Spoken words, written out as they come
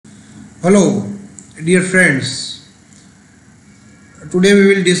Hello, dear friends. Today we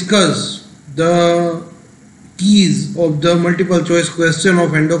will discuss the keys of the multiple choice question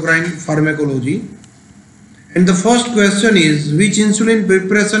of endocrine pharmacology. And the first question is, which insulin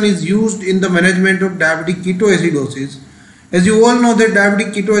preparation is used in the management of diabetic ketoacidosis? As you all know that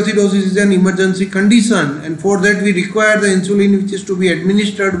diabetic ketoacidosis is an emergency condition, and for that we require the insulin which is to be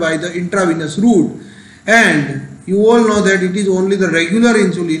administered by the intravenous route. And you all know that it is only the regular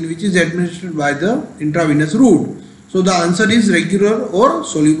insulin which is administered by the intravenous route. So the answer is regular or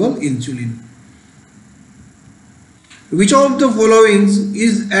soluble insulin. Which of the following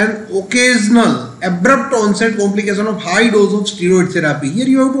is an occasional abrupt onset complication of high dose of steroid therapy? Here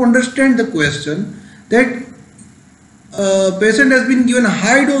you have to understand the question that patient has been given a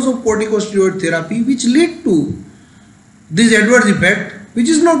high dose of corticosteroid therapy which lead to this adverse effect, which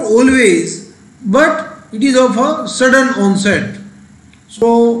is not always, but it is of a sudden onset.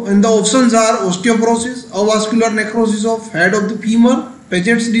 So, and the options are osteoporosis, avascular necrosis of head of the femur,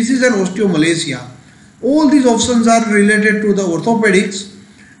 Paget's disease and osteomalacia. All these options are related to the orthopedics,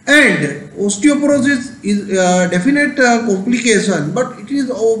 and osteoporosis is a definite complication, but it is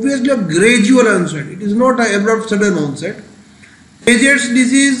obviously a gradual onset. It is not an abrupt sudden onset. Paget's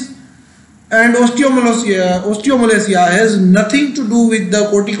disease and osteomalacia has nothing to do with the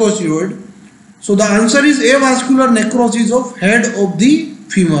corticosteroid. So the answer is avascular necrosis of head of the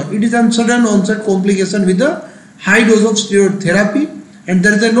femur. It is a sudden onset complication with a high dose of steroid therapy, and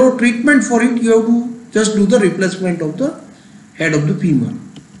there is no treatment for it. You have to just do the replacement of the head of the femur.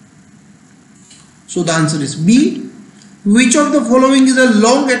 So the answer is B. Which of the following is a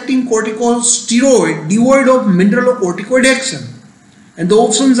long-acting corticosteroid devoid of mineralocorticoid action? And the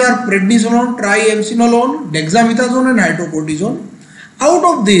options are prednisolone, triamcinolone, dexamethasone and hydrocortisone. Out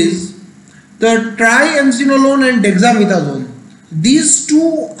of these, the triamcinolone and dexamethasone, these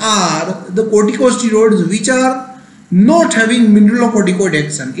two are the corticosteroids which are not having mineralocorticoid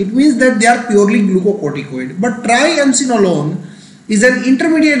action. It means that they are purely glucocorticoid. But triamcinolone is an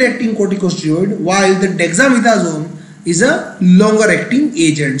intermediate acting corticosteroid, while the dexamethasone is a longer acting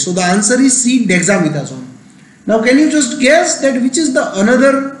agent. So the answer is C, dexamethasone. Now can you just guess that which is the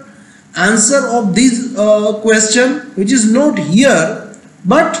another answer of this question, which is not here,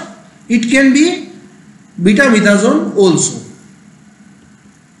 but it can be betamethasone also.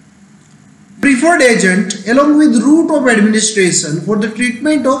 Preferred agent along with route of administration for the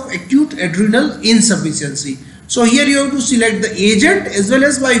treatment of acute adrenal insufficiency. So here you have to select the agent as well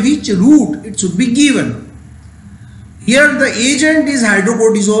as by which route it should be given. Here the agent is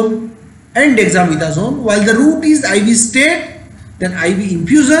hydrocortisone and dexamethasone, while the route is IV state, then IV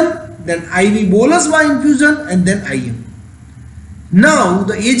infusion, then IV bolus by infusion, and then IM. Now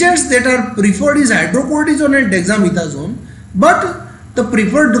the agents that are preferred is hydrocortisone and dexamethasone, but the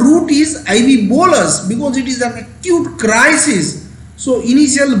preferred route is IV bolus because it is an acute crisis. So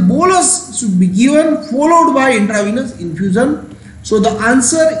initial bolus should be given followed by intravenous infusion. So the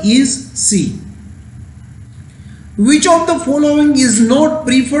answer is C. Which of the following is not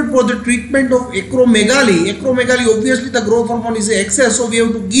preferred for the treatment of acromegaly? Acromegaly, obviously the growth hormone is excess, so we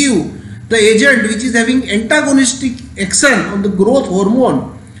have to give the agent which is having antagonistic action on the growth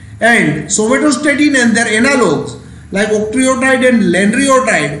hormone. And somatostatin and their analogues like octreotide and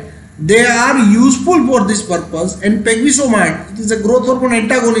lanreotide, they are useful for this purpose, and pegbisomide, it is a growth hormone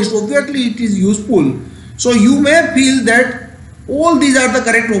antagonist, obviously it is useful. So you may feel that all these are the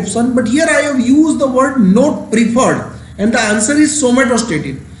correct option, but here I have used the word not preferred, and the answer is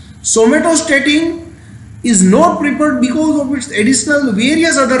somatostatin. Somatostatin is not preferred because of its additional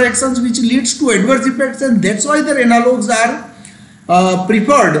various other actions which leads to adverse effects, and that's why their analogues are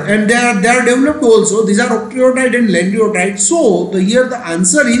preferred, and they are developed also. These are octreotide and lanreotide. So here the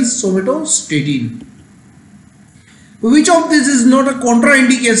answer is somatostatin. Which of this is not a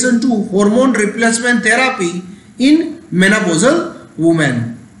contraindication to hormone replacement therapy in menopausal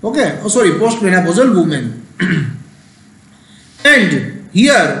women? Okay, postmenopausal women. And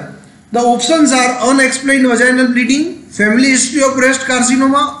here the options are unexplained vaginal bleeding, family history of breast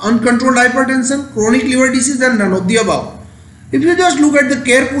carcinoma, uncontrolled hypertension, chronic liver disease, and none of the above. If you just look at the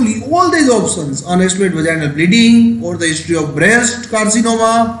carefully, all these options, unexplained vaginal bleeding, or the history of breast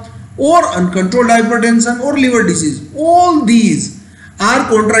carcinoma, or uncontrolled hypertension, or liver disease, all these are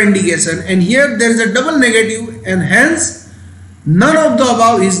contraindication, and here there is a double negative, and hence none of the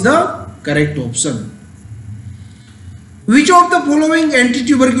above is the correct option. Which of the following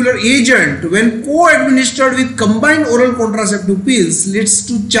anti-tubercular agent, when co-administered with combined oral contraceptive pills, leads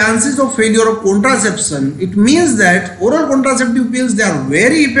to chances of failure of contraception? It means that oral contraceptive pills, they are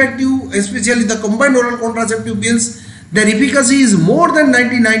very effective, especially the combined oral contraceptive pills. Their efficacy is more than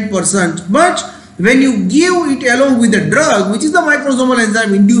 99%, but when you give it along with a drug which is the microsomal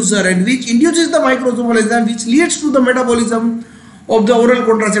enzyme inducer and which induces the microsomal enzyme which leads to the metabolism of the oral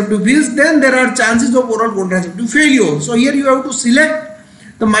contraceptive pills, then there are chances of oral contraceptive failure. So here you have to select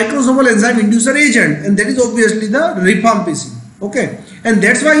the microsomal enzyme inducer agent, and that is obviously the rifampicin. Okay, and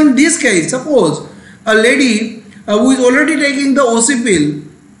that's why in this case, suppose a lady who is already taking the OC pill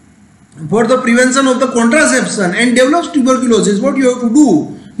for the prevention of the contraception and develops tuberculosis, what you have to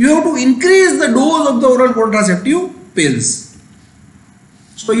do? You have to increase the dose of the oral contraceptive pills.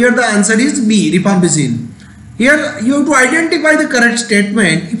 So here the answer is B, rifampicin. Here you have to identify the correct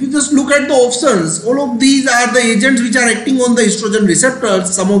statement. If you just look at the options, all of these are the agents which are acting on the estrogen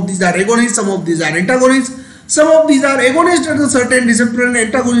receptors. Some of these are agonists, some of these are antagonists, some of these are agonists at a certain receptor and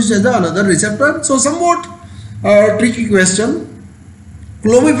antagonists at another receptor. So somewhat tricky question.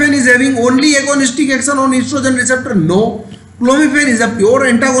 Clomiphene is having only agonistic action on estrogen receptor? No. Clomiphene is a pure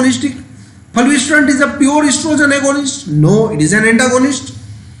antagonistic. Fulvestrant is a pure estrogen agonist? No, it is an antagonist.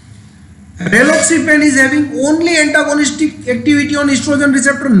 Raloxifene is having only antagonistic activity on estrogen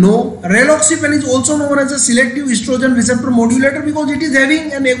receptor? No. Raloxifene is also known as a selective estrogen receptor modulator because it is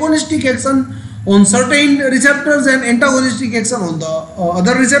having an agonistic action on certain receptors and antagonistic action on the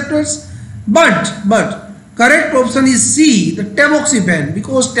other receptors. But correct option is C, the tamoxifen,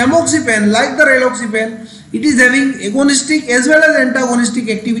 because tamoxifen, like the raloxifene, it is having agonistic as well as antagonistic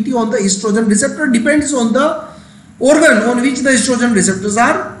activity on the estrogen receptor, depends on the organ on which the estrogen receptors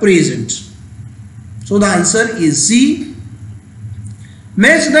are present. So the answer is C.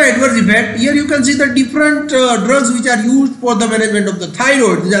 Match the adverse effect. Here you can see the different drugs which are used for the management of the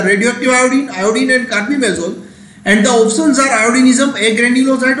thyroid. These are radioactive iodine, iodine and carbimazole, and the options are iodinism,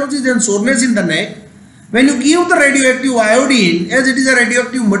 agranulocytosis and soreness in the neck. When you give the radioactive iodine, as it is a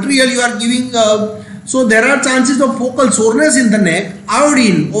radioactive material you are giving, so there are chances of focal soreness in the neck.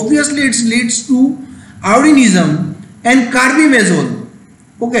 Iodine, obviously it leads to iodinism, and carbimazole,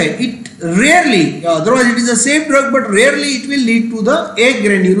 okay, it rarely, otherwise it is a safe drug, but rarely it will lead to the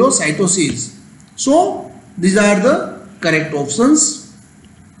agranulocytosis. So these are the correct options.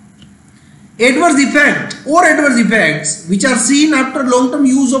 Adverse effect or adverse effects which are seen after long-term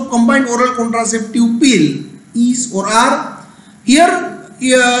use of combined oral contraceptive pill is or are. Here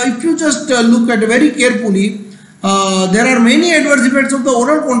if you just look at very carefully, there are many adverse effects of the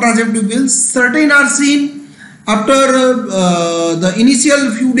oral contraceptive pills. Certain are seen after the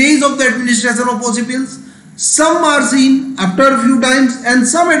initial few days of the administration of OC pills. Some are seen after a few times, and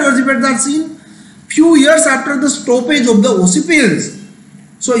some adverse effects are seen few years after the stoppage of the OC pills.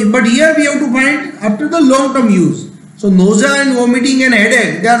 So, but here we have to find after the long-term use. So, nausea and vomiting and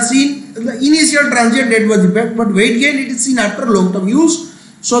headache, they are seen the initial transient adverse effect, but weight gain it is seen after long-term use.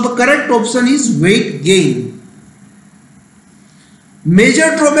 So, the correct option is weight gain.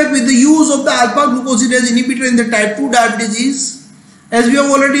 Major drawback with the use of the alpha glucosidase inhibitor in the type 2 diabetes is, as we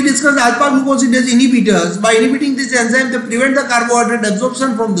have already discussed, alpha glucosidase inhibitors, by inhibiting this enzyme they prevent the carbohydrate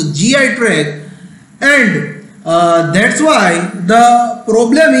absorption from the GI tract, and that's why the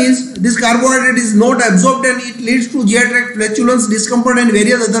problem is this carbohydrate is not absorbed and it leads to GI tract flatulence, discomfort and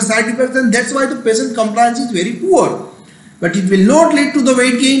various other side effects, and that's why the patient compliance is very poor. But it will not lead to the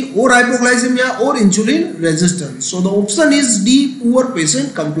weight gain or hypoglycemia or insulin resistance. So the option is D, poor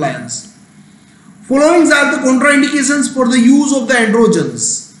patient compliance. Following are the contraindications for the use of the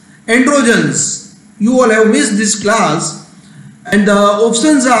androgens. Androgens, you all have missed this class, and the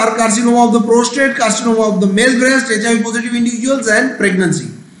options are carcinoma of the prostate, carcinoma of the male breast, HIV positive individuals and pregnancy.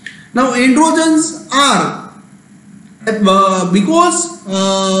 Now androgens are because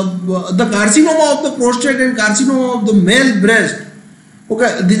the carcinoma of the prostate and carcinoma of the male breast,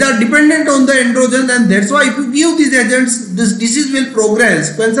 okay, these are dependent on the androgen, and that's why if you give these agents, this disease will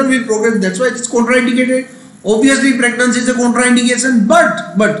progress, cancer will progress, that's why it is contraindicated. Obviously pregnancy is a contraindication,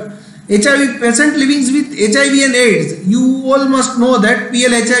 but HIV, patient living with HIV and AIDS, you all must know that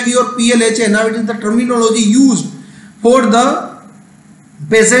PLHIV or PLHA, now it is the terminology used for the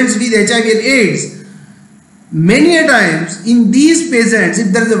patients with HIV and AIDS. Many a times in these patients,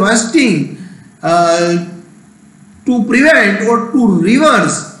 if there is a wasting, to prevent or to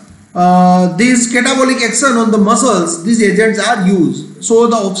reverse this catabolic action on the muscles, these agents are used. So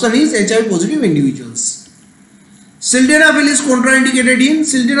the option is HIV positive individuals. Sildenafil is contraindicated in.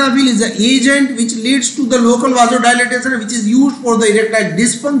 Sildenafil is an agent which leads to the local vasodilatation, which is used for the erectile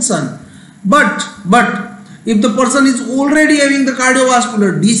dysfunction. But if the person is already having the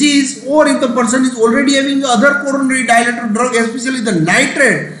cardiovascular disease, or if the person is already having other coronary dilator drug, especially the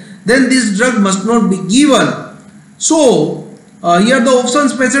nitrate, then this drug must not be given. So Here the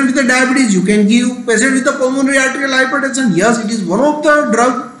options: patient with a diabetes, you can give. Patient with a pulmonary arterial hypertension, yes, it is one of the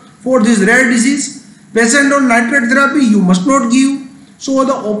drug for this rare disease. Patient on nitrate therapy, you must not give. So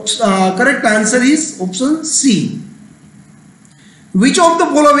the correct answer is option C. Which of the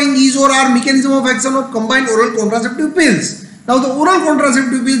following is or are mechanism of action of combined oral contraceptive pills? Now the oral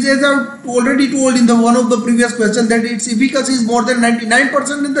contraceptive pills, as I have already told in the one of the previous question, that its efficacy is more than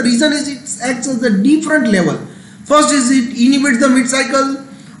 99%, and the reason is it acts at a different level. First is it inhibits the mid-cycle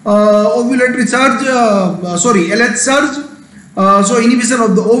ovulatory surge, LH surge, so inhibition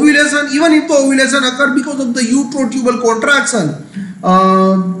of the ovulation. Even if the ovulation occurs because of the uterotubal contraction,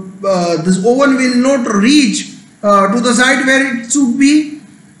 this ovum will not reach to the site where it should be,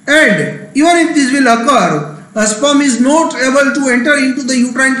 and even if this will occur, sperm is not able to enter into the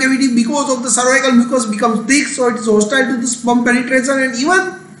uterine cavity because of the cervical mucus becomes thick, so it is hostile to the sperm penetration, and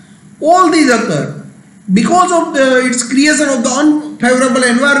even all these occur because of its creation of the unfavorable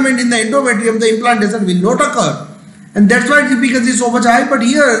environment in the endometrium. The implantation will not occur, and that's why its efficacy is so much high. But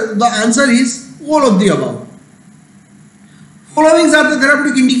here the answer is all of the above. Following are the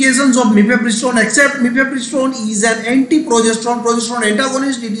therapeutic indications of Mifepristone EXCEPT. Mifepristone is an progesterone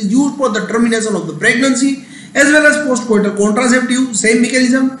antagonist. It is used for the termination of the pregnancy as well as postcoital contraceptive, same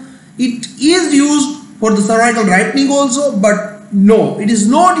mechanism. It is used for the cervical ripening also, but no, it is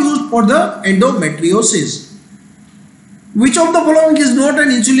not used for the endometriosis. Which of the following is not an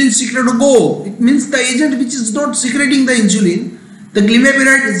insulin secretagogue? It means the agent which is not secreting the insulin. The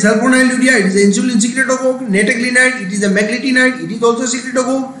glimepiride is sulfonylurea, it is an insulin secretagogue. Nataglinide, it is a meglitinide, it is also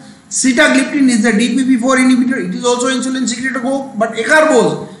secretagogue. Sitagliptin is the DPP4 inhibitor, it is also insulin secretagogue. But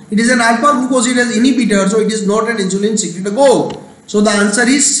acarbose, it is an alpha glucosidase inhibitor, so it is not an insulin secretagogue. So the answer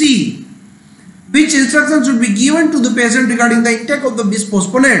is C. Which instructions should be given to the patient regarding the intake of the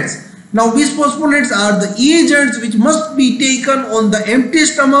bisphosphonates? Now bisphosphonates are the agents which must be taken on the empty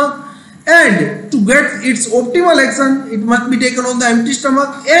stomach, and to get its optimal action it must be taken on the empty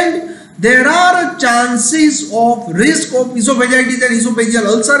stomach, and there are chances of risk of esophagitis and esophageal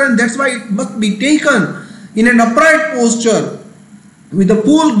ulcer, and that's why it must be taken in an upright posture with a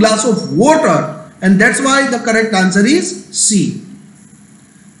full glass of water, and that's why the correct answer is C.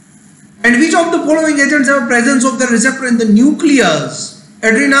 And which of the following agents have presence of the receptor in the nucleus?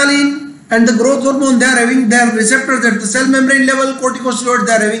 Adrenaline and the growth hormone, they are having their receptors at the cell membrane level. Corticosteroid,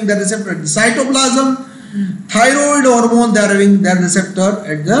 they are having the receptor at the cytoplasm. Thyroid hormone, they are having their receptor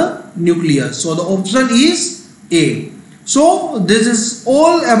at the nucleus. So the option is A. So this is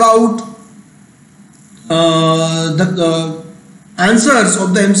all about the answers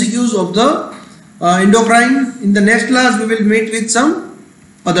of the MCQs of the endocrine. In the next class we will meet with some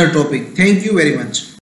other topic. Thank you very much.